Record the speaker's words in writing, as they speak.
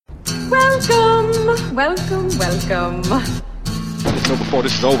Welcome. Just know before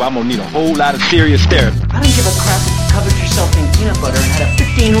this is over, I'm gonna need a whole lot of serious therapy. I don't give a crap if you covered yourself in peanut butter and had a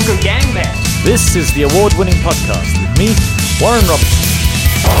 15-hooker gangbang. This is the award-winning podcast with me, Warren Robertson.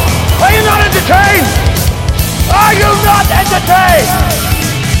 Are you not entertained? Are you not entertained?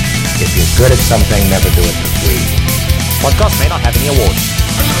 If you're good at something, never do it for free. Podcast may not have any awards.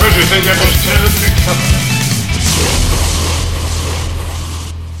 I suppose you think that was terribly clever.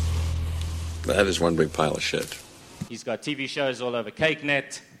 That is one big pile of shit. He's got TV shows all over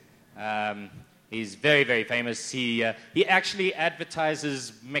CakeNet. He's very, very famous. He actually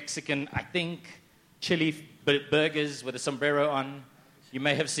advertises Mexican, I think, chili burgers with a sombrero on. You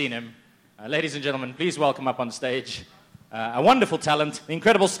may have seen him. Ladies and gentlemen, please welcome up on stage a wonderful talent, the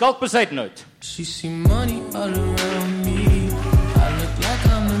incredible Schalk Bezuidenhout. She see money all around me. I look like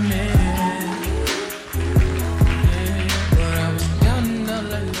I'm a man. But I was counting out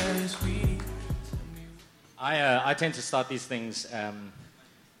like last week. I tend to start these things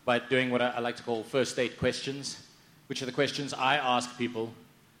by doing what I like to call first date questions, which are the questions I ask people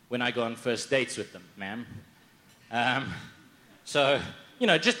when I go on first dates with them, ma'am. So,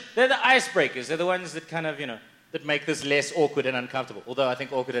 just they're the icebreakers. They're the ones that kind of, that make this less awkward and uncomfortable. Although I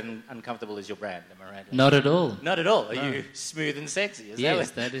think awkward and uncomfortable is your brand, am I right? Not at all. Not at all. Are you smooth and sexy?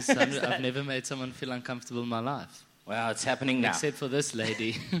 That is something I've never made someone feel uncomfortable in my life. Wow, it's happening now. Except for this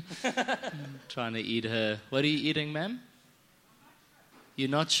lady. Trying to eat her. What are you eating, ma'am? You're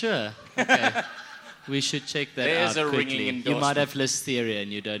not sure? Okay. We should check that There's out a quickly. ringing endorsement. You might have listeria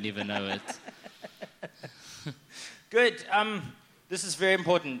and you don't even know it. Good. This is very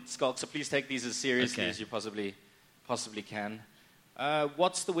important, Schalk, so please take these as seriously Okay. as you possibly can.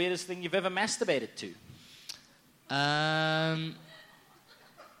 What's the weirdest thing you've ever masturbated to?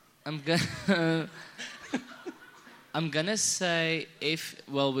 I'm gonna say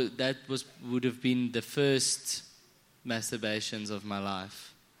would have been the first masturbations of my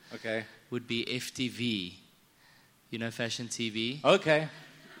life. Okay. Would be FTV, fashion TV. Okay.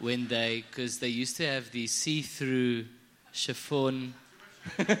 Because they used to have these see-through chiffon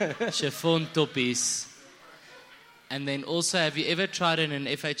toppies. And then also, have you ever tried in an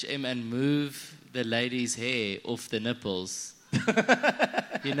FHM and move the lady's hair off the nipples?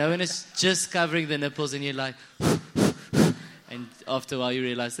 When it's just covering the nipples and you're like... and after a while you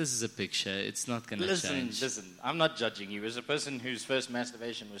realize this is a picture, it's not going to change. Listen, I'm not judging you. As a person whose first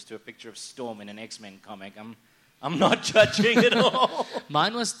masturbation was to a picture of Storm in an X-Men comic, I'm not judging at all.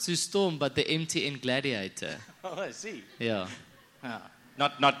 Mine was to Storm, but the MTN Gladiator. Oh, I see. Yeah. Oh.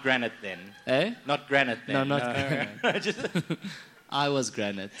 Not granite then. Eh? Not granite then. No, not granite. I was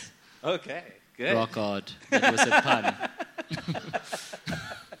granite. Okay, good. Rock hard. That was a pun.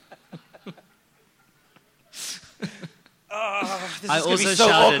 This is going to be so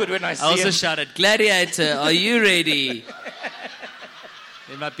awkward when I see him. I also shouted, Gladiator, are you ready?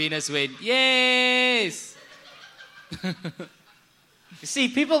 Then my penis went, yes! You see,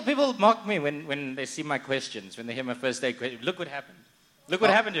 people mock me when they see my questions, when they hear my first date question. Look what happened. Look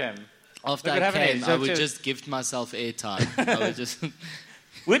what happened to him. After I came, I would just gift myself airtime. I would just...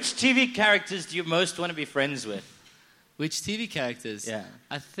 Which TV characters do you most want to be friends with? Which TV characters? Yeah.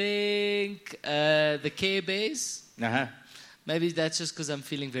 I think the Care Bears. Uh-huh. Maybe that's just because I'm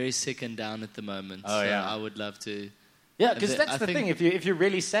feeling very sick and down at the moment. Oh, so yeah. I would love to... Yeah, because that's the thing. If you're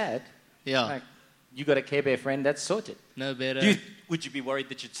really sad, yeah, you got a Care Bear friend, that's sorted. No better. Would you be worried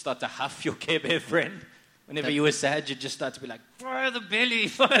that you'd start to huff your Care Bear friend? Whenever you were sad, you'd just start to be like, fire the belly.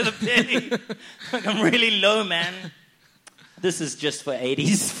 Like, I'm really low, man. This is just for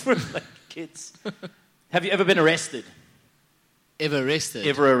 80s, for kids. Have you ever been arrested? Ever arrested?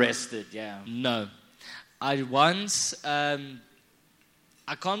 Ever arrested, yeah. No. I once, I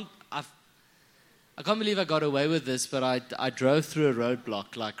can't believe I got away with this, but I drove through a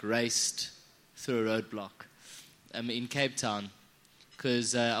roadblock, raced through a roadblock in Cape Town.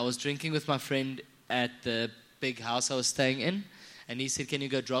 Because I was drinking with my friend at the big house I was staying in. And he said, can you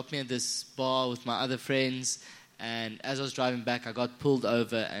go drop me at this bar with my other friends? And as I was driving back, I got pulled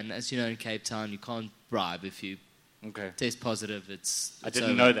over. And as you know, in Cape Town, you can't bribe if you test positive. I didn't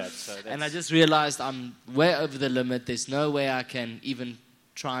over. know that. And I just realized I'm way over the limit. There's no way I can even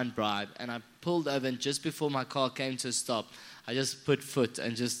try and bribe. And I pulled over, and just before my car came to a stop, I just put foot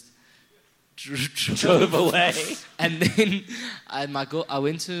and just drove away. And then I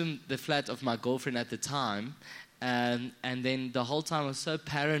went to the flat of my girlfriend at the time, and then the whole time I was so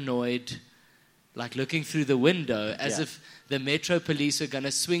paranoid, looking through the window, as if the Metro Police were going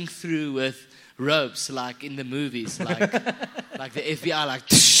to swing through with ropes, like in the movies, like the FBI,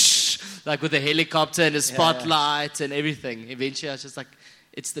 like with a helicopter and a spotlight and everything. Eventually I was just like,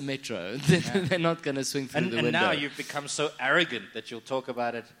 It's the metro. They're not going to swing through the window. And now you've become so arrogant that you'll talk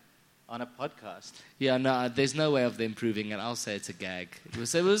about it on a podcast. Yeah, no, there's no way of them proving it. I'll say it's a gag. It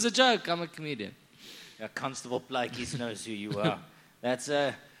was a joke. I'm a comedian. Yeah, Constable Blakey knows who you are. That's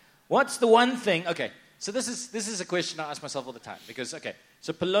what's the one thing? Okay, so this is a question I ask myself all the time because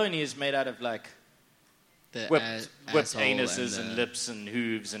so polony is made out of like The whipped anuses and lips and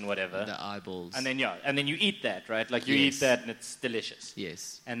hooves and whatever. The eyeballs. And then you eat that, right? Like you eat that and it's delicious.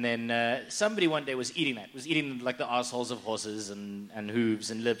 Yes. And then somebody one day was eating like the assholes of horses and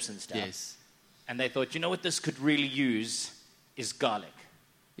hooves and lips and stuff. Yes. And they thought, you know what this could really use is garlic.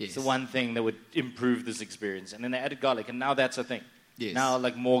 Yes. It's the one thing that would improve this experience. And then they added garlic, and now that's a thing. Yes. Now,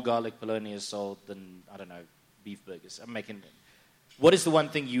 like, more garlic bologna is sold than, I don't know, beef burgers. What is the one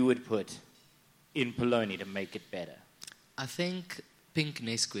thing you would put in polony to make it better? I think pink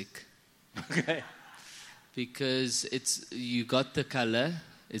Nesquik. Okay. Because you got the color,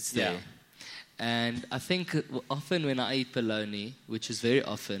 it's there. Yeah. And I think often when I eat bologna, which is very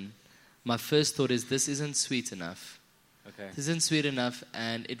often, my first thought is this isn't sweet enough. Okay. This isn't sweet enough,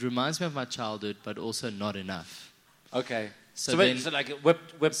 and it reminds me of my childhood, but also not enough. Okay. So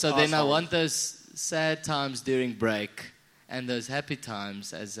then I want those sad times during break and those happy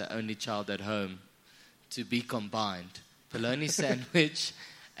times as the only child at home to be combined. Bologna sandwich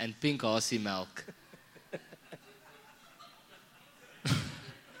and pink RC milk.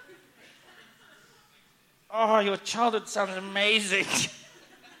 Oh, your childhood sounds amazing.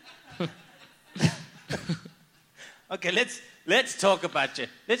 Okay, let's talk about your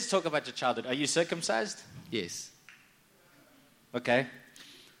childhood. Are you circumcised? Yes. Okay.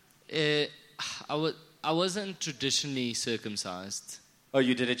 I wasn't traditionally circumcised. Oh,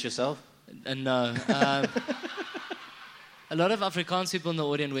 you did it yourself? No. A lot of Afrikaans people in the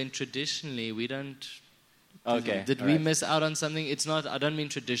audience went traditionally. We don't. Okay. Did we miss out on something? It's not. I don't mean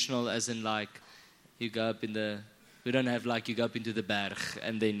traditional as in like you go up in the. We don't have like you go up into the berg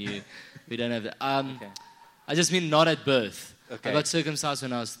and then you. We don't have. Okay. I just mean not at birth. Okay. I got circumcised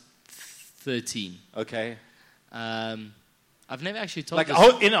when I was 13. Okay. I've never actually told like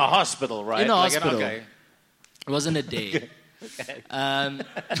this. In a hospital, right? In a like hospital. Okay. It wasn't a day. Okay.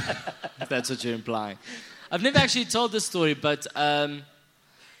 If that's what you're implying. I've never actually told this story, but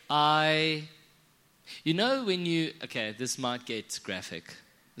you know when you... Okay, this might get graphic.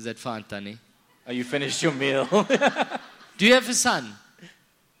 Is that fine, Tani? Oh, you finished your meal. Do you have a son?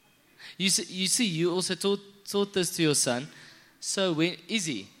 You see, you also taught this to your son. So when...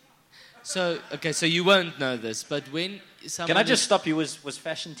 Izzy. So, okay, so you won't know this, but when someone... Can I just stop you? Was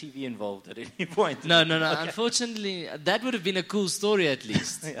Fashion TV involved at any point? No. Okay. Unfortunately, that would have been a cool story at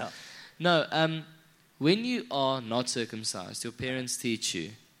least. Yeah. No, when you are not circumcised, your parents teach you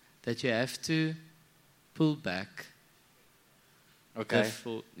that you have to pull back. Okay.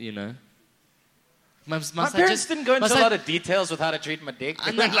 You know. My parents didn't go into a lot of details with how to treat my dick.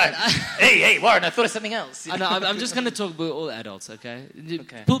 They went like, hey, Warren, I thought of something else. I know, I'm just going to talk, we're all adults, okay?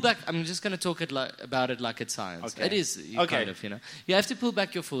 Okay. Pull back, I'm just going to talk about it like it's science. Okay. It is, kind of, you know. You have to pull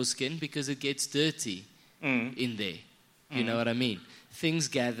back your foreskin because it gets dirty in there. You know what I mean? Things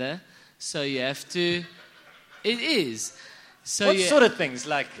gather, so you have to... It is. So what sort of things?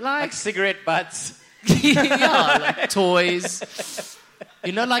 Like cigarette butts? Yeah, like toys.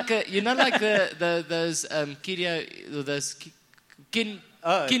 You know, like those Kirio, or those kinder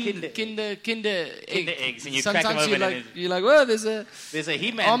eggs, and you crack them open. Sometimes you're like, well, there's a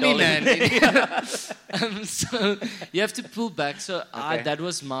He-Man army doll man. in So you have to pull back. So Okay. that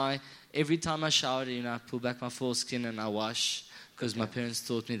was every time I showered, I pull back my foreskin and I wash because my parents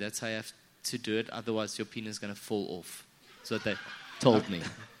taught me that's how you have to do it. Otherwise, your penis is going to fall off. That's what they told me.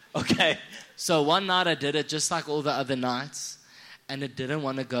 Okay. So one night I did it just like all the other nights. And it didn't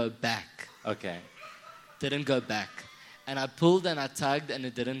want to go back. Okay. Didn't go back. And I pulled and I tugged and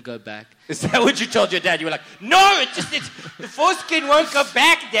it didn't go back. Is that what you told your dad? You were like, no, the foreskin won't go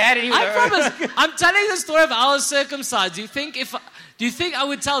back, Dad. And he was I promise. I'm telling the story of how I was circumcised. Do you think I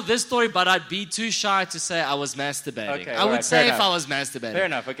would tell this story, but I'd be too shy to say I was masturbating? Okay, I would right, say fair if enough. I was masturbating. Fair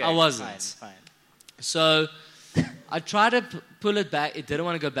enough, okay. I wasn't. Fine. So I tried to pull it back. It didn't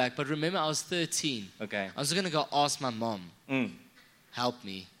want to go back. But remember, I was 13. Okay. I was going to go ask my mom. Help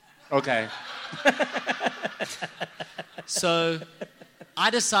me. Okay. So I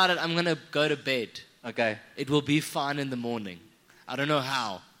decided I'm going to go to bed. Okay. It will be fine in the morning. I don't know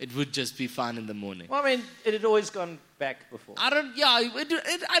how. It would just be fine in the morning. Well, I mean, it had always gone back before.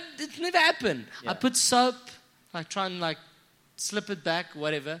 It never happened. Yeah. I put soap, like try and like slip it back,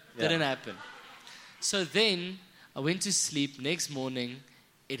 whatever. Yeah. Didn't happen. So then I went to sleep. Next morning,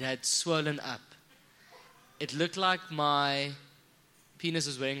 it had swollen up. It looked like my penis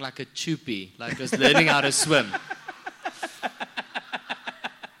was wearing like a chupi, like it was learning how to swim.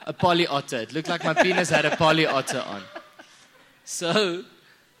 A polyotter. It looked like my penis had a polyotter on. So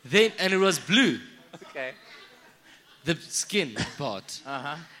then, and it was blue. Okay. The skin part.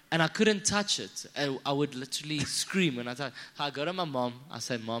 And I couldn't touch it. I would literally scream. And I go to my mom. I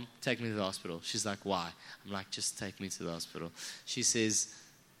say, Mom, take me to the hospital. She's like, why? I'm like, just take me to the hospital. She says,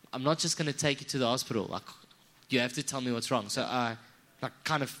 I'm not just going to take you to the hospital. Like, you have to tell me what's wrong. So I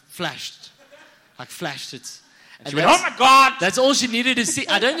kind of flashed it. And she went, oh my God! That's all she needed to see.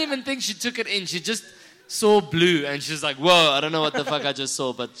 I don't even think she took it in. She just saw blue. And she's like, whoa, I don't know what the fuck I just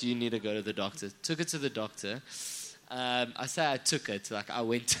saw, but you need to go to the doctor. Took it to the doctor. I say I took it. Like I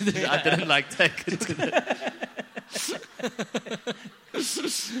went to the. I didn't take it to the.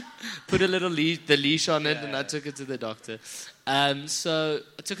 Put a little the leash on it, and I took it to the doctor. So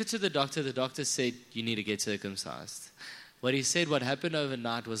I took it to the doctor. The doctor said you need to get circumcised. What he said, what happened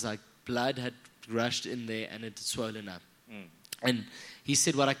overnight was like blood had rushed in there and it had swollen up. And he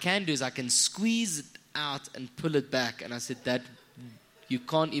said what I can do is I can squeeze it out and pull it back. And I said that. You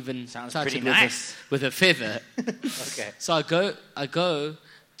can't even touch it with a feather. Okay. So I go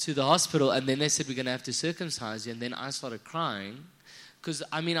to the hospital, and then they said, we're going to have to circumcise you. And then I started crying. Because,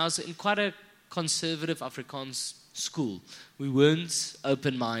 I was in quite a conservative Afrikaans school. We weren't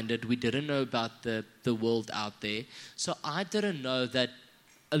open-minded. We didn't know about the world out there. So I didn't know that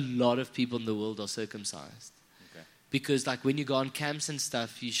a lot of people in the world are circumcised. Okay. Because, like, when you go on camps and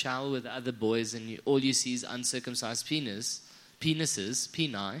stuff, you shower with other boys, and all you see is uncircumcised penises,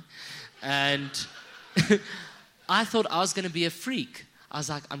 peni, and I thought I was going to be a freak. I was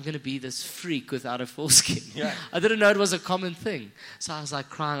like, I'm going to be this freak without a foreskin. Yeah. I didn't know it was a common thing. So I was like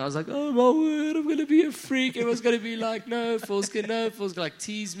crying. I was like, oh my word, I'm going to be a freak. Everyone's going to be like, no foreskin, like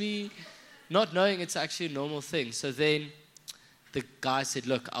tease me. Not knowing it's actually a normal thing. So then the guy said,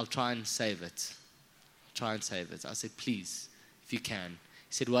 look, I'll try and save it. I said, please, if you can.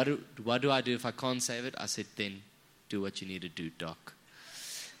 He said, what do I do if I can't save it? I said, then do what you need to do, doc.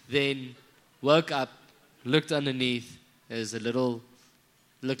 Then woke up, looked underneath. There's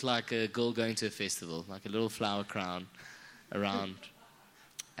looked like a girl going to a festival, like a little flower crown around,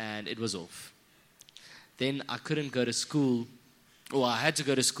 and it was off. Then I couldn't go to school, or I had to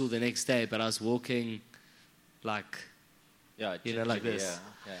go to school the next day, but I was walking like, like this.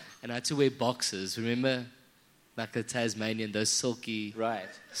 Yeah. And I had to wear boxers. Remember, like the Tasmanian, those silky,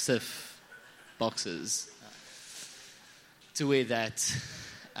 stiff boxers. To wear that.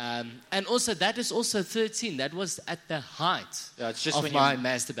 And also, that is also 13. That was at the height of my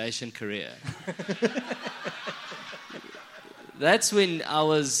masturbation career. That's when I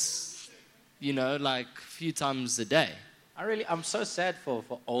was, like a few times a day. I'm so sad for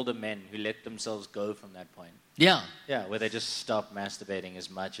older men who let themselves go from that point. Yeah. Yeah, where they just stop masturbating as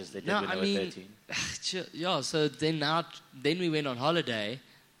much as they did when they were 13. Yeah, so then we went on holiday.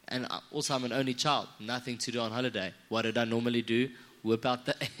 And also, I'm an only child. Nothing to do on holiday. What did I normally do? Whip out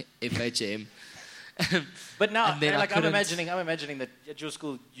the FHM. But now, I'm imagining that at your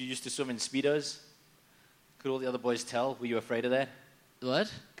school you used to swim in Speedos. Could all the other boys tell? Were you afraid of that? What?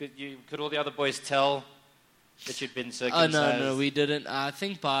 Could all the other boys tell that you'd been circumcised? Oh, no, we didn't. I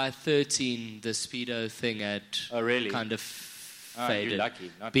think by 13, the Speedo thing had kind of faded. You're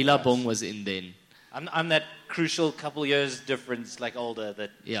lucky. Billabong was in then. I'm that crucial couple years difference, like older.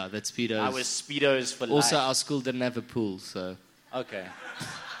 That Speedos. I was Speedos for life. Also, our school didn't have a pool, so. Okay.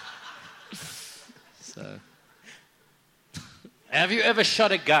 So. Have you ever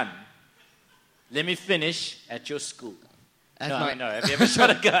shot a gun? Let me finish at your school. No. Have you ever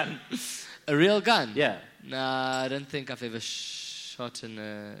shot a gun? A real gun? Yeah. Nah, I don't think I've ever shot in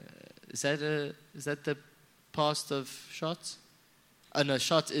a. Is that the past of shots? Oh no,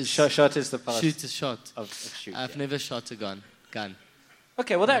 shot is the past. Shoot is shot. Of shoot. I've never shot a gun.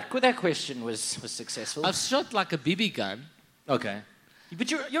 Okay, well that question was successful. I've shot like a BB gun. Okay,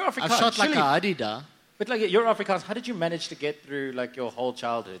 but you're Afrikaans. I've shot like a Hadida. But like you're Afrikaans. How did you manage to get through like your whole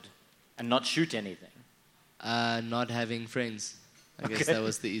childhood and not shoot anything? Not having friends. I guess that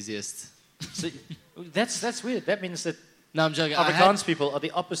was the easiest. So that's weird. That means that no, I'm joking. Afrikaans people are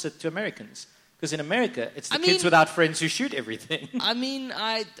the opposite to Americans. Because in America, it's the kids without friends who shoot everything.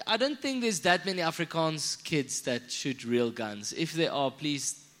 I don't think there's that many Afrikaans kids that shoot real guns. If there are,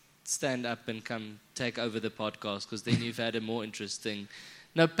 please stand up and come take over the podcast, because then you've had a more interesting...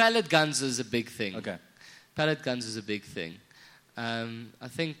 No, pellet guns is a big thing. Okay. Pellet guns is a big thing. I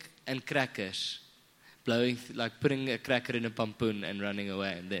think, and crackers. Putting a cracker in a pampoen and running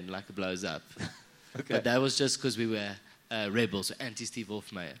away, and then it blows up. Okay. But that was just because we were... rebels, anti-Steve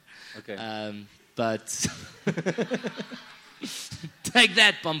Hofmeyer. Okay. But Take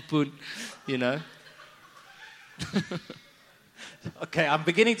that, Pampoon. You know? Okay, I'm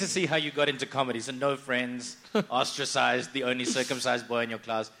beginning to see how you got into comedy. So no friends, ostracized, the only circumcised boy in your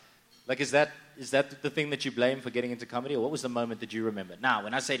class. Like, is that the thing that you blame for getting into comedy, or what was the moment that you remember? Now,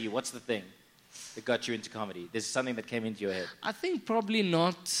 when I say to you, what's the thing that got you into comedy? There's something that came into your head. I think probably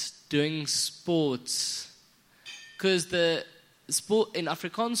not doing sports. Because the sport in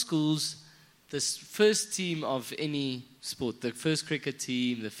Afrikaans schools, the first team of any sport, the first cricket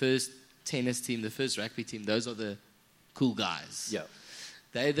team, the first tennis team, the first rugby team, those are the cool guys. Yeah.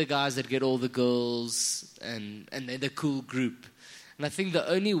 They're the guys that get all the girls, and they're the cool group. And I think the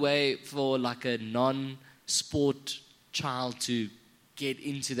only way for like a non-sport child to get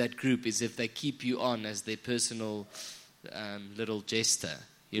into that group is if they keep you on as their personal little jester,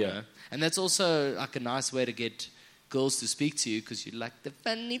 you know. And that's also like a nice way to get girls to speak to you because you're like the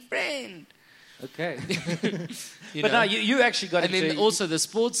funny friend. Okay. But now you actually got into... And then also the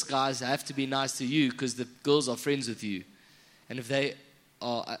sports guys have to be nice to you because the girls are friends with you. And if they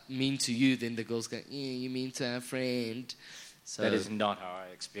are mean to you, then the girls go, you mean to our friend. So that is not how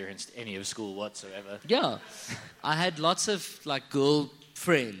I experienced any of school whatsoever. Yeah. I had lots of like girl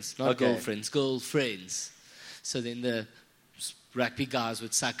friends, not girlfriends, girl friends. So then the rugby guys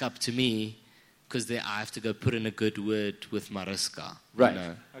would suck up to me because I have to go put in a good word with Mariska. Right. You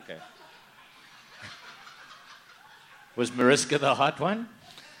know? Okay. Was Mariska the hot one?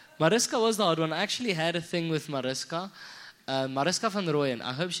 Mariska was the hot one. I actually had a thing with Mariska. Mariska van Rooyen.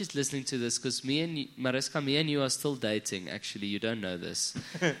 I hope she's listening to this because Mariska, me and you are still dating, actually. You don't know this.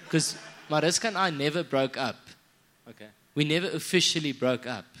 Because Mariska and I never broke up. Okay. We never officially broke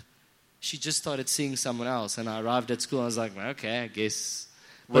up. She just started seeing someone else, and I arrived at school and I was like, okay, I guess.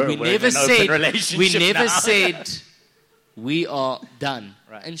 But we never said we are done.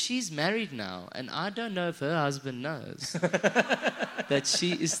 Right. And she's married now, and I don't know if her husband knows that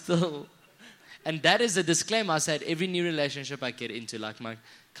she is still... And that is a disclaimer I said every new relationship I get into, like my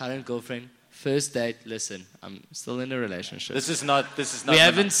current girlfriend, first date, listen, I'm still in a relationship. This is not. We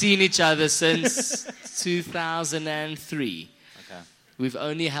haven't seen each other since 2003. Okay. We've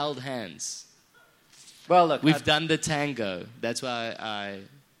only held hands. Well, look, We've done the tango. That's why I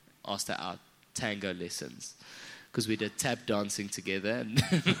asked her out tango lessons. Because we did tap dancing together. And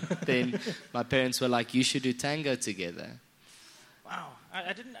then my parents were like, you should do tango together. Wow.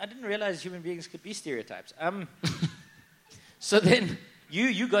 I didn't realize human beings could be stereotypes. So then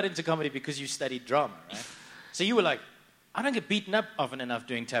you got into comedy because you studied drama, right? So you were like, I don't get beaten up often enough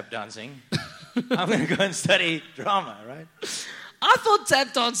doing tap dancing. I'm going to go and study drama, right? I thought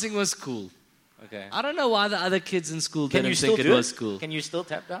tap dancing was cool. Okay. I don't know why the other kids in school didn't think it was cool. Can you still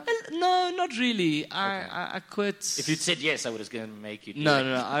tap dance? No, not really. I quit. If you'd said yes, I would have going to make you do it.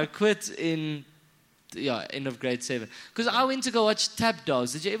 No. I quit in end of grade 7. Because I went to go watch Tap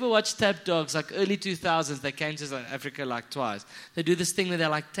Dogs. Did you ever watch Tap Dogs? Like early 2000s, they came to South Africa like twice. They do this thing where they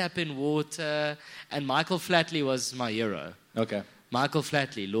like tap in water. And Michael Flatley was my hero. Okay. Michael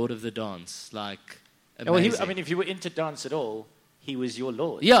Flatley, Lord of the Dance. Like, amazing. amazing. Well, if you were into dance at all, he was your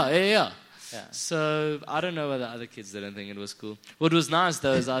lord. Yeah. So I don't know why the other kids didn't think it was cool. What was nice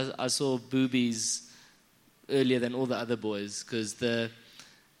though is I saw boobies earlier than all the other boys because the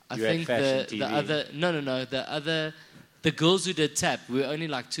girls who did tap, we were only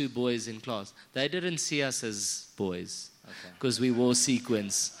like 2 boys in class. They didn't see us as boys because we wore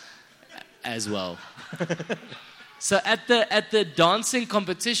sequins as well. So at the dancing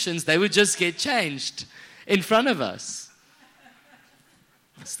competitions, they would just get changed in front of us.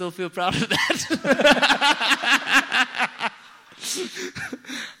 I still feel proud of that.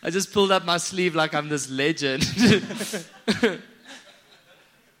 I just pulled up my sleeve like I'm this legend.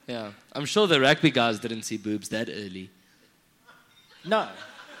 Yeah, I'm sure the rugby guys didn't see boobs that early. No.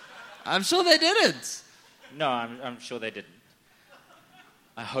 I'm sure they didn't. No, I'm sure they didn't.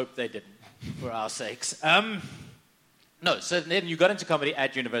 I hope they didn't, for our sakes. No, so then you got into comedy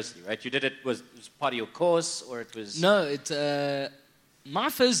at university, right? You did it, was part of your course, or it was... No,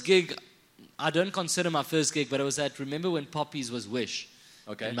 my first gig, I don't consider my first gig, but it was remember when Poppies was Wish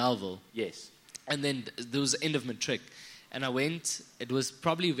in Melville? Yes. And then there was the end of matric. And I went, it was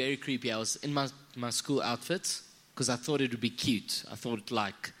probably very creepy. I was in my school outfit because I thought it would be cute. I thought,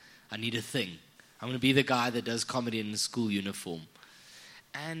 like, I need a thing. I'm going to be the guy that does comedy in the school uniform.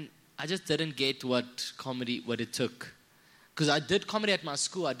 And I just didn't get what it took. Because I did comedy at my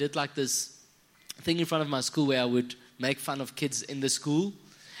school. I did like this thing in front of my school where I would make fun of kids in the school.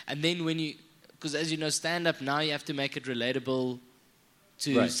 And then because as you know, stand-up now you have to make it relatable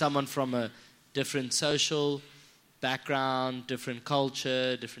to someone from a different social background, different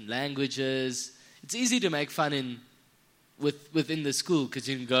culture, different languages. It's easy to make fun in within the school, because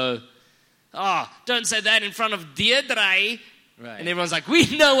you can go, don't say that in front of Deirdre. Right. And everyone's like,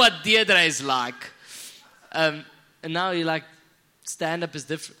 we know what Deirdre is like. And now you're like, stand-up is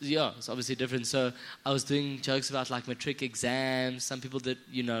different. Yeah, it's obviously different. So I was doing jokes about like matric exams. Some people that,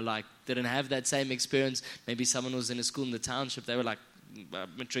 didn't have that same experience. Maybe someone was in a school in the township. They were like,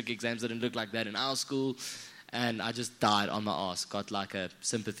 matric exams didn't look like that in our school. And I just died on my ass. Got like a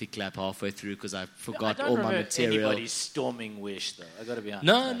sympathy clap halfway through because I forgot all my material. Anybody storming Wish, though. I got to be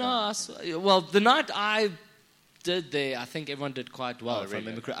honest. No. Well, the night I did there, I think everyone did quite well. If I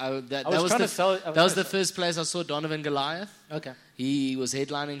remember correctly. That was the first place I saw Donovan Goliath. Okay. He was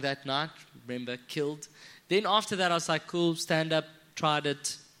headlining that night. Remember, killed. Then after that, I was like, cool, stand up. Tried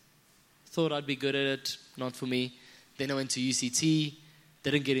it. Thought I'd be good at it. Not for me. Then I went to UCT.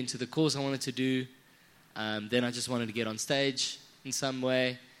 Didn't get into the course I wanted to do. Then I just wanted to get on stage in some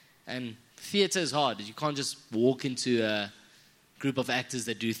way. And theatre is hard. You can't just walk into a group of actors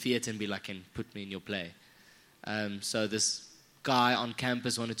that do theatre and be like, can put me in your play. So this guy on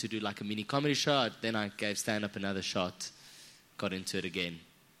campus wanted to do like a mini comedy show. Then I gave stand-up another shot. Got into it again.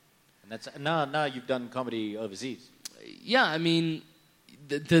 And that's now you've done comedy overseas. Yeah, I mean,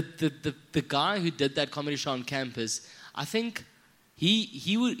 the guy who did that comedy show on campus, I think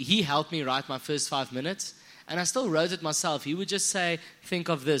he helped me write my first 5 minutes, and I still wrote it myself. He would just say, think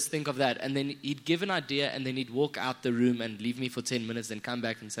of this, think of that, and then he'd give an idea, and then he'd walk out the room and leave me for 10 minutes, then come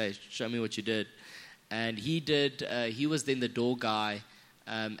back and say, show me what you did. And he was then the door guy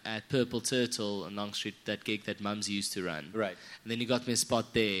at Purple Turtle on Long Street, that gig that Mums used to run. Right. And then he got me a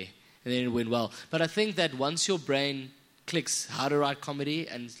spot there, and then it went well. But I think that once your brain clicks how to write comedy,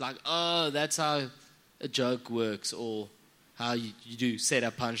 and it's like, oh, that's how a joke works, or how you do set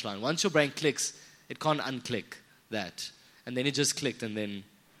up punchline. Once your brain clicks, it can't unclick that. And then it just clicked, and then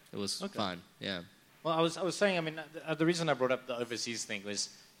it was fine. Yeah. Well, I was saying, I mean, the reason I brought up the overseas thing was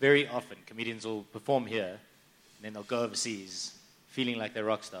very often comedians will perform here, and then they'll go overseas feeling like they're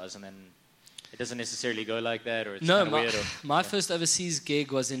rock stars, and then it doesn't necessarily go like that, or it's kind of weird. My first overseas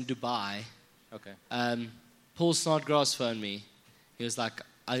gig was in Dubai. Okay. Paul Snodgrass phoned me. He was like,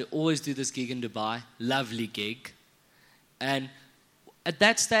 I always do this gig in Dubai. Lovely gig. And at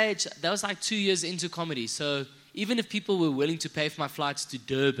that stage, that was like 2 years into comedy. So even if people were willing to pay for my flights to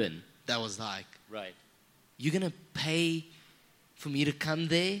Durban, that was like, right, you're going to pay for me to come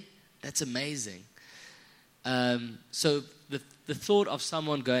there? That's amazing. So the thought of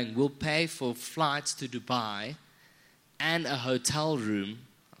someone going, we'll pay for flights to Dubai and a hotel room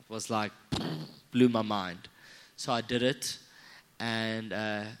was like, blew my mind. So I did it. And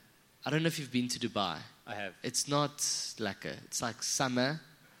I don't know if you've been to Dubai. I have. It's not lekker. It's like summer.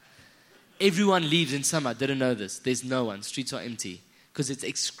 Everyone leaves in summer. I didn't know this. There's no one. Streets are empty. Because it's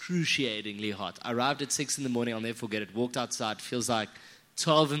excruciatingly hot. I arrived at 6 in the morning. I'll never forget it. Walked outside. Feels like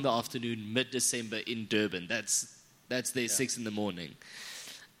 12 in the afternoon, mid-December in Durban. That's there 6 in the morning.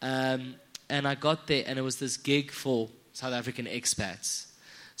 And I got there, and it was this gig for South African expats.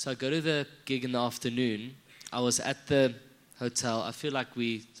 So I go to the gig in the afternoon. I was at the hotel. I feel like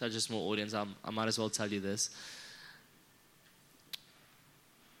such a small audience, I might as well tell you this.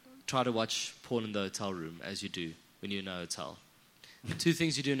 Try to watch porn in the hotel room, as you do when you're in a hotel. 2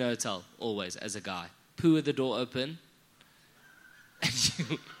 things you do in a hotel, always, as a guy. Poo with the door open, and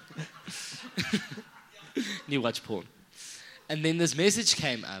you watch porn. And then this message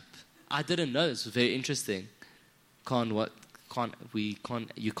came up. I didn't know. This was very interesting. You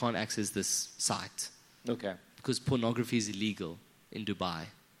can't access this site. Okay. Because pornography is illegal in Dubai.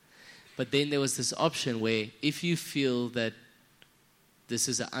 But then there was this option where if you feel that this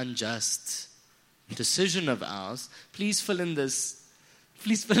is an unjust decision of ours, please fill in this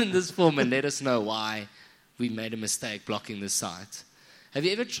form and let us know why we made a mistake blocking this site. Have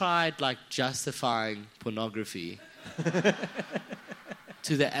you ever tried like justifying pornography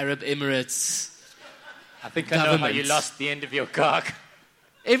to the Arab Emirates? I think I know how you lost the end of your cock.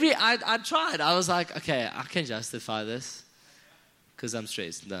 I tried. I was like, okay, I can justify this because I'm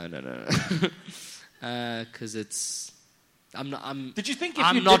stressed. No. Because it's. Did you think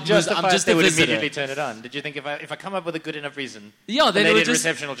if you did justify it, they would immediately turn it on? Did you think if I come up with a good enough reason, then they did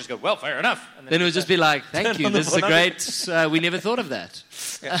reception will just go, well, fair enough. And then it would just be like, thank you, this is a great. We never thought of that.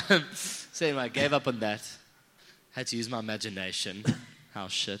 Yeah. So anyway, I gave up on that. Had to use my imagination. How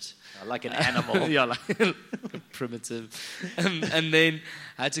shit. Like an animal. Yeah, like primitive. And then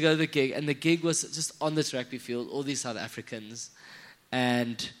I had to go to the gig, and the gig was just on this rugby field, all these South Africans,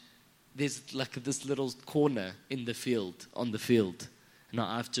 and there's like this little corner on the field. Now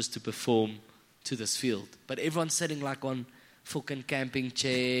I have just to perform to this field. But everyone's sitting like on fucking camping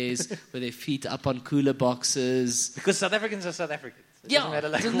chairs with their feet up on cooler boxes. Because South Africans are South Africans. It doesn't matter,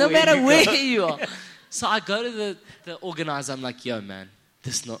 like, no matter you where go. you are. So I go to the organizer. I'm like, yo, man,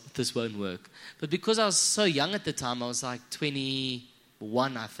 this won't work. But because I was so young at the time, I was like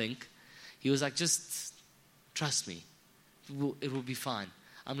 21, I think. He was like, just trust me. It will be fine.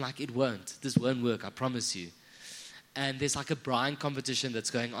 I'm like, it won't. This won't work. I promise you. And there's like a Brian competition that's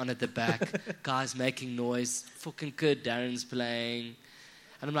going on at the back. Guys making noise. Fucking good. Darren's playing.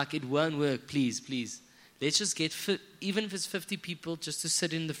 And I'm like, it won't work. Please. Let's just get, even if it's 50 people, just to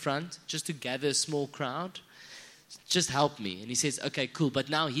sit in the front, just to gather a small crowd. Just help me. And he says, okay, cool. But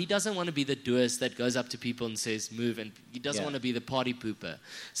now he doesn't want to be the doers that goes up to people and says, move. And he doesn't want to be the party pooper.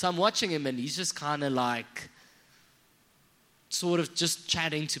 So I'm watching him and he's just kind of like, sort of just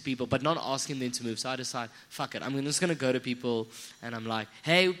chatting to people, but not asking them to move. So I decide, fuck it. I'm just going to go to people and I'm like,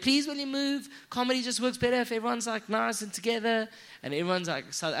 hey, please will you move? Comedy just works better if everyone's like nice and together. And everyone's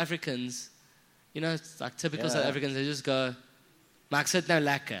like South Africans, you know, it's like typical South Africans, they just go, maak sit nou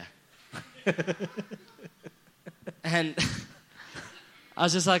lekker. And I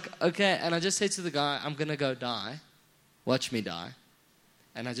was just like, okay. And I just said to the guy, I'm going to go die. Watch me die.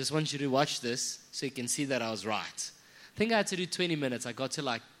 And I just want you to watch this so you can see that I was right. I think I had to do 20 minutes. I got to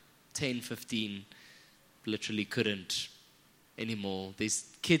like 10, 15. Literally couldn't anymore. There's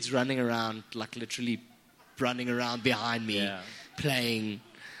kids running around, like literally running around behind me, playing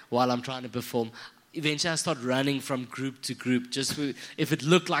while I'm trying to perform. Eventually I start running from group to group. Just if it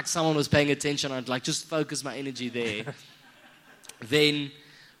looked like someone was paying attention, I'd like just focus my energy there. Then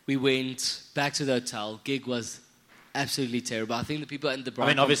we went back to the hotel. Gig was absolutely terrible. I think the people in the I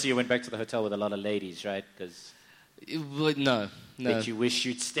mean, obviously you went back to the hotel with a lot of ladies, right? Because no. Bet you wish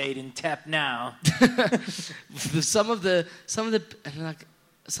you'd stayed in Tap now. some of the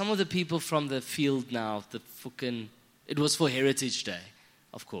people from the field now, it was for Heritage Day,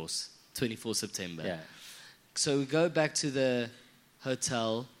 of course, 24 September. Yeah. So we go back to the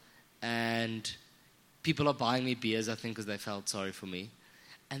hotel and people are buying me beers, I think, because they felt sorry for me.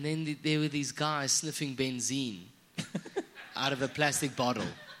 And then there were these guys sniffing benzene out of a plastic bottle.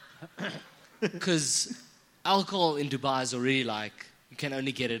 Because alcohol in Dubai is already like, you can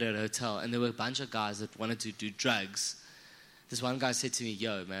only get it at a hotel. And there were a bunch of guys that wanted to do drugs. This one guy said to me,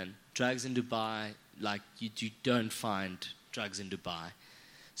 yo, man, drugs in Dubai, like, you don't find drugs in Dubai.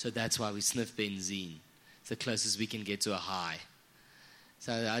 So that's why we sniff benzene. It's the closest we can get to a high.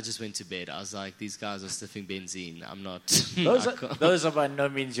 So I just went to bed. I was like, these guys are sniffing benzene. I'm not. Those are by no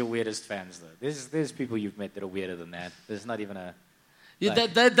means your weirdest fans, though. There's people you've met that are weirder than that. There's not even a... Yeah,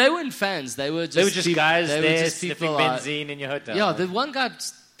 they weren't fans. They were just guys there sniffing benzene in your hotel. Yeah, the one guy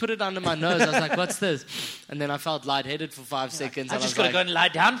put it under my nose. I was like, what's this? And then I felt lightheaded for 5 seconds. I just got to go and lie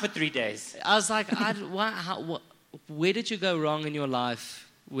down for 3 days. I was like, where did you go wrong in your life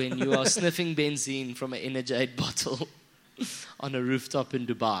when you are sniffing benzene from an Energade bottle on a rooftop in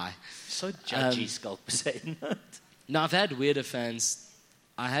Dubai? So judgy, Schalk saying that. No, I've had weirder fans.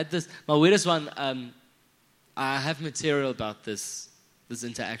 I had this. My weirdest one, I have material about this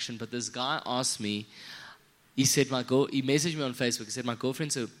interaction, but this guy asked me, he said, he messaged me on Facebook, he said, my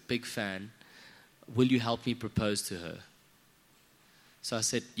girlfriend's a big fan, will you help me propose to her? So I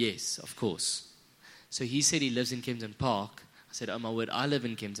said, yes, of course. So he said he lives in Kempton Park. I said, oh my word, I live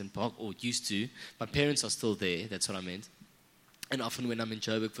in Kempton Park, or used to. My parents are still there, that's what I meant. And often when I'm in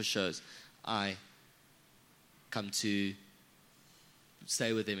Joburg for shows, I come to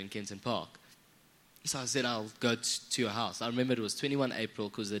stay with them in Kempton Park. So I said, I'll go to your house. I remember it was 21 April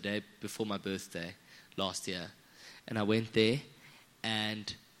because the day before my birthday last year. And I went there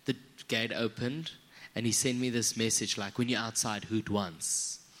and the gate opened and he sent me this message like, when you're outside, hoot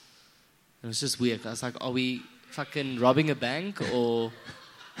once. And it was just weird. I was like, are we fucking robbing a bank or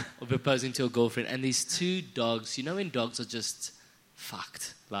proposing to a girlfriend? And these two dogs, you know when dogs are just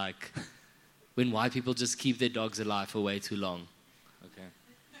fucked? Like when white people just keep their dogs alive for way too long. Okay.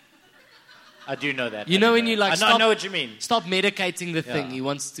 I do know that. You know when you like I know what you mean. Stop medicating the thing. He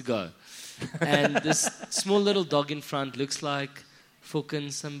wants to go. And this small little dog in front looks like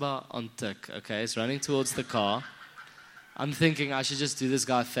fucking Simba on tick. Okay, it's running towards the car. I'm thinking I should just do this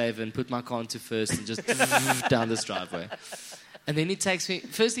guy a favor and put my car into first and just down this driveway. And then he takes me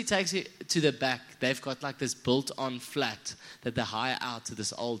to the back. They've got like this built-on flat that they hire out to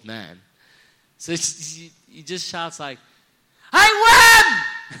this old man. So he just shouts like, "I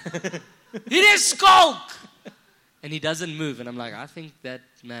win! It is Schalk!" And he doesn't move. And I'm like, I think that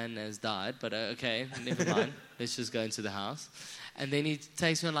man has died. But okay, never mind. Let's just go into the house. And then he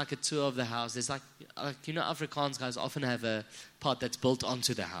takes me on like a tour of the house. There's like you know, Afrikaans guys often have a part that's built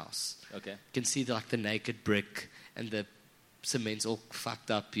onto the house. Okay. You can see the naked brick and the cement's all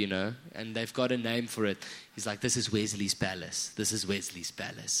fucked up, you know, and they've got a name for it. He's like, this is Wesley's Palace. This is Wesley's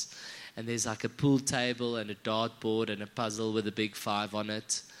Palace. And there's like a pool table and a dartboard and a puzzle with a big 5 on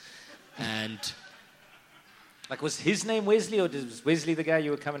it. And Like, was his name Wesley, or was Wesley the guy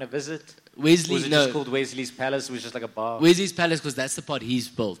you were coming to visit? Wesley, Or was it no. just called Wesley's Palace? It was just like a bar? Wesley's Palace, because that's the part he's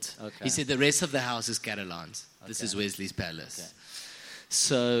built. Okay. He said the rest of the house is Caroline's. This Okay. is Wesley's Palace. Okay.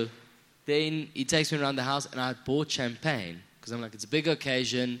 So then he takes me around the house, and I bought champagne, because I'm like, it's a big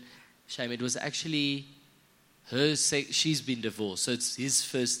occasion. Shame, it was actually she's been divorced, so it's his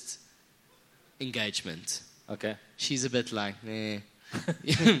first engagement. Okay. She's a bit like, eh.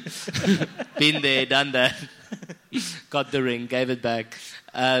 Been there, done that. Got the ring, gave it back.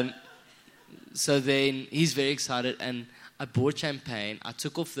 So then he's very excited, and I bought champagne. I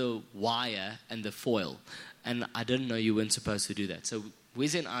took off the wire and the foil, and I didn't know you weren't supposed to do that. So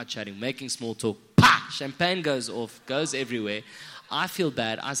Wesley and I are chatting, making small talk. Pa! Champagne goes off, goes everywhere. I feel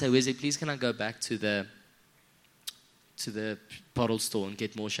bad. I say, Wesley, please can I go back to the bottle store and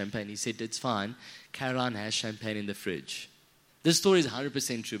get more champagne? He said, it's fine. Caroline has champagne in the fridge. This story is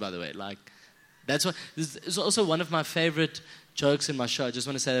 100% true, by the way. Like, that's what. This is also one of my favorite jokes in my show. I just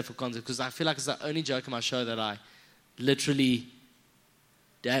want to say that for context, because I feel like it's the only joke in my show that I literally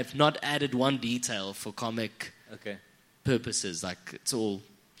have not added one detail for comic purposes. Like, it's all.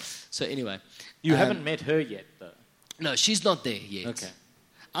 So anyway, You haven't met her yet, though. no, she's not there yet. Okay.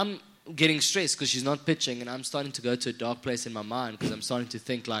 I'm getting stressed because she's not pitching, and I'm starting to go to a dark place in my mind because I'm starting to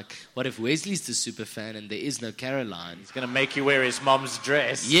think, like, what if Wesley's the super fan and there is no Caroline? He's going to make you wear his mom's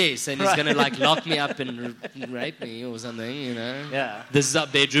dress. Yes, and he's going to, like, lock me up and rape me or something, you know? Yeah. This is our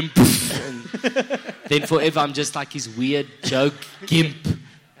bedroom. And then forever I'm just like his weird joke gimp.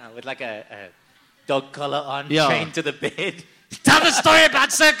 With like a dog collar on, Yeah. chained to the bed. Tell the story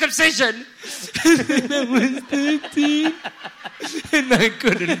about circumcision. And I was 13 and I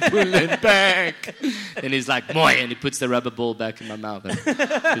couldn't pull it back. And he's like, "Moy," and he puts the rubber ball back in my mouth.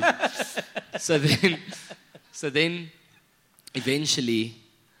 So then, eventually,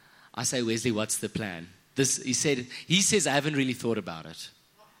 I say, Wesley, what's the plan? He says, I haven't really thought about it.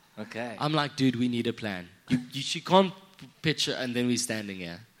 Okay. I'm like, dude, we need a plan. She can't picture, and then we're standing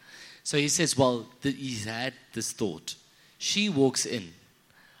here. So he says, well, he's had this thought. She walks in.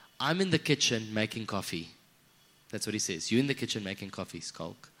 I'm in the kitchen making coffee. That's what he says. You're in the kitchen making coffee,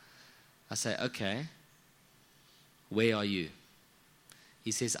 Schalk. I say, okay. Where are you?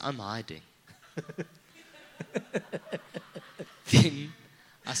 He says, I'm hiding. Then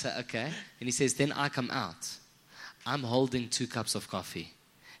I say, okay. And he says, then I come out. I'm holding 2 cups of coffee.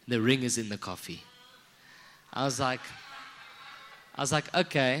 The ring is in the coffee. I was like,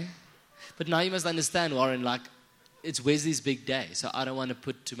 okay. But now you must understand, Warren, like, it's Wesley's big day, so I don't want to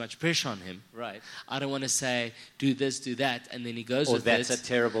put too much pressure on him. Right. I don't want to say, do this, do that, and then he goes Or with that's it. a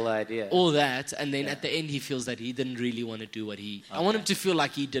terrible idea. All that, and then at the end he feels that he didn't really want to do what he... I want him to feel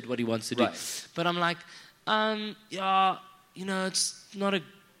like he did what he wants to do. Right. But I'm like, yeah, you know, it's not a...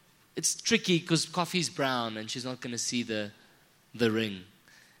 It's tricky because coffee's brown and she's not going to see the ring.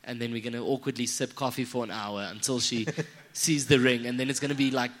 And then we're going to awkwardly sip coffee for an hour until she sees the ring. And then it's going to be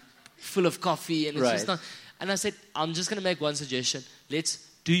like full of coffee and it's just not... And I said, I'm just going to make one suggestion. Let's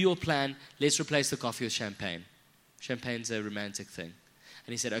do your plan. Let's replace the coffee with champagne. Champagne's a romantic thing.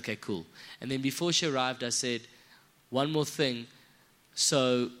 And he said, okay, cool. And then before she arrived, I said, one more thing.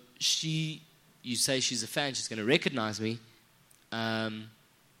 So you say she's a fan, she's going to recognize me.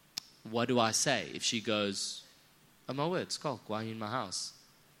 What do I say? If she goes, oh my word, Schalk, why are you in my house?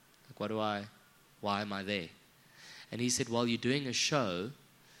 Like, why am I there? And he said, well, you're doing a show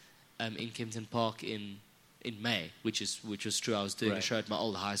in Kempton Park in May, which was true. I was doing a show at my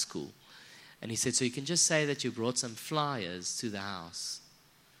old high school. And he said, so you can just say that you brought some flyers to the house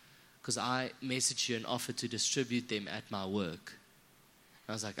because I messaged you and offered to distribute them at my work.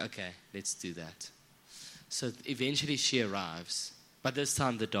 I was like, okay, let's do that. So eventually she arrives. But this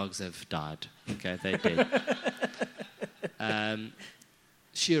time the dogs have died. Okay, they're dead.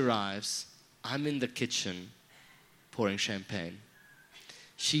 She arrives. I'm in the kitchen pouring champagne.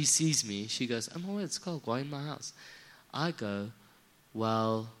 She sees me. She goes, oh my word, Schalk, why in my house? I go,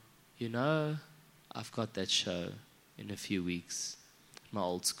 well, you know, I've got that show in a few weeks, my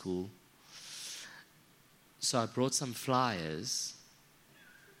old school. So I brought some flyers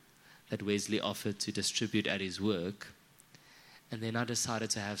that Wesley offered to distribute at his work. And then I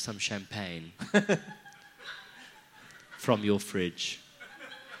decided to have some champagne from your fridge.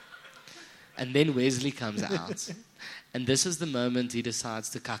 And then Wesley comes out. And this is the moment he decides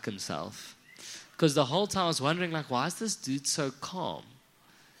to cuck himself. Because the whole time I was wondering, like, why is this dude so calm?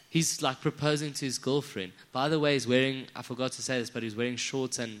 he's like proposing to his girlfriend. By the way, I forgot to say this, but he's wearing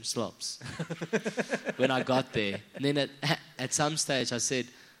shorts and slops when I got there. And then at some stage I said,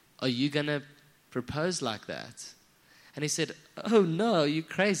 are you going to propose like that? And he said, oh no, you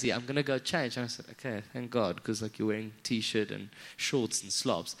crazy, I'm going to go change. And I said, okay, thank God, because like you're wearing t-shirt and shorts and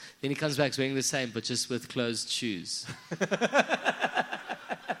slops. Then he comes back wearing the same, but just with closed shoes.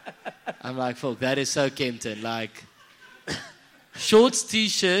 I'm like, fuck, that is so Kempton. Like, shorts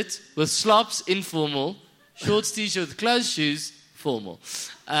t-shirt with slops, informal. Shorts t-shirt with closed shoes, formal.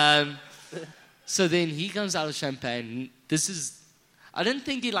 So then he comes out of Champagne. I didn't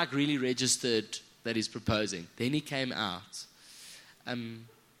think he like really registered that he's proposing. Then he came out,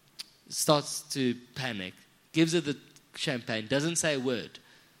 starts to panic, gives her the champagne, doesn't say a word,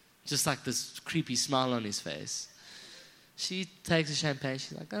 just like this creepy smile on his face. She takes the champagne,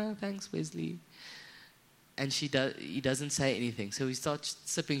 she's like, oh, thanks, Wesley. And he doesn't say anything, so he starts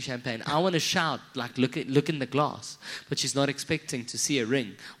sipping champagne. I want to shout, like, look in the glass. But she's not expecting to see a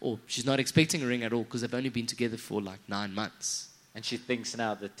ring, or she's not expecting a ring at all, because they've only been together for like 9 months. And she thinks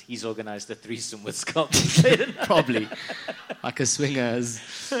now that he's organized a threesome with Schalk. Probably. Like a swingers.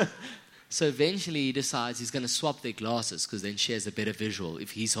 So eventually he decides he's going to swap their glasses because then she has a better visual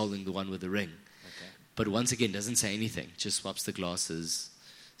if he's holding the one with the ring. Okay. But once again, doesn't say anything. Just swaps the glasses.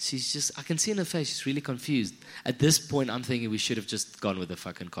 I can see in her face, she's really confused. At this point, I'm thinking we should have just gone with the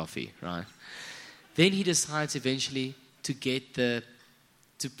fucking coffee, right? Then he decides eventually to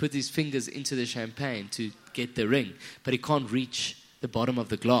put his fingers into the champagne to get the ring, but he can't reach the bottom of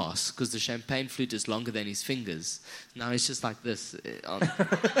the glass because the champagne flute is longer than his fingers. Now he's just like this,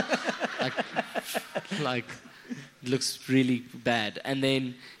 like looks really bad. And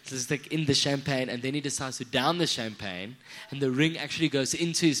then it's like in the champagne, and then he decides to down the champagne, and the ring actually goes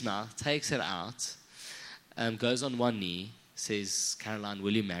into his mouth, takes it out, goes on one knee, says, Caroline,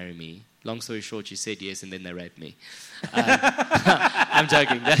 will you marry me? Long story short, she said yes, and then they raped me. I'm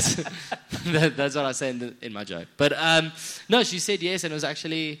joking. That's what I said in my joke. But no, she said yes, and it was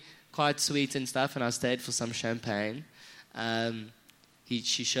actually quite sweet and stuff, and I stayed for some champagne.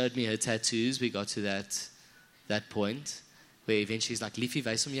 She showed me her tattoos. We got to that point where eventually she's like, Liefie,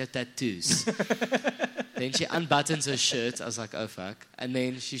 wys om jou tattoos. Then she unbuttons her shirt. I was like, oh, fuck. And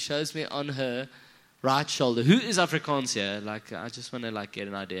then she shows me on her right shoulder. Who is Afrikaans here? Like, I just want to like get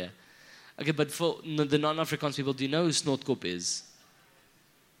an idea. Okay, but for the non-Afrikaans people, do you know who Snotkop is?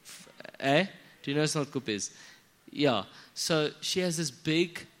 Do you know who Snotkop is? Yeah. So she has this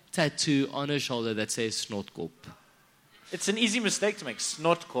big tattoo on her shoulder that says Snotkop. It's an easy mistake to make.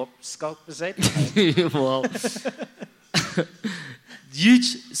 Snotkop, Schalk Bezuidenhout. Well,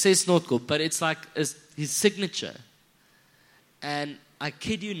 huge says Snotkop, but it's like his signature. And I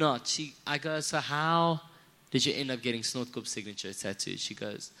kid you not, I go, so how did you end up getting Snotkop's signature tattooed? She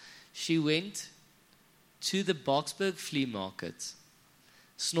goes, she went to the Boksburg flea market.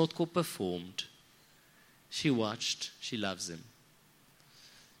 Snotkop performed. She watched. She loves him.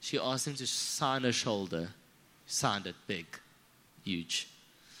 She asked him to sign her shoulder. Signed it big, huge.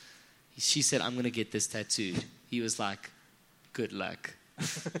 She said, I'm going to get this tattooed. He was like, good luck.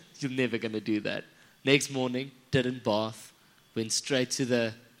 You're never going to do that. Next morning, didn't bath. Went straight to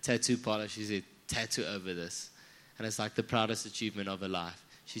the tattoo parlor. She said, tattoo over this. And it's like the proudest achievement of her life.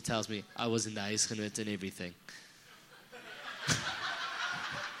 She tells me, I was in the huisgenoot and everything.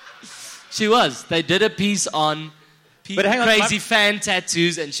 She was. They did a piece on crazy fan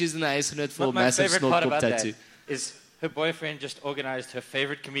tattoos, and she's in the huisgenoot for a massive Snotkop tattoo. Is her boyfriend just organized her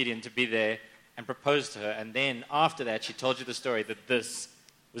favorite comedian to be there and proposed to her, and then after that she told you the story that this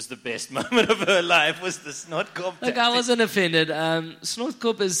was the best moment of her life, was the Snotkop tattoo. Look, I wasn't offended.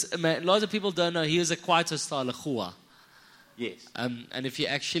 Snotkop is, a lot of people don't know, he was a quite a star, Lekgowa. Yes. And if you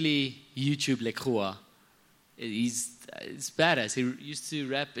actually YouTube Lekgowa, it's badass. He used to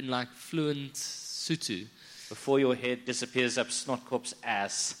rap in like fluent Sotho. Before your head disappears up Snotkop's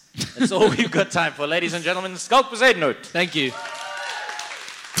ass. That's all we've got time for. Ladies and gentlemen, Schalk Bezuidenhout. Thank you.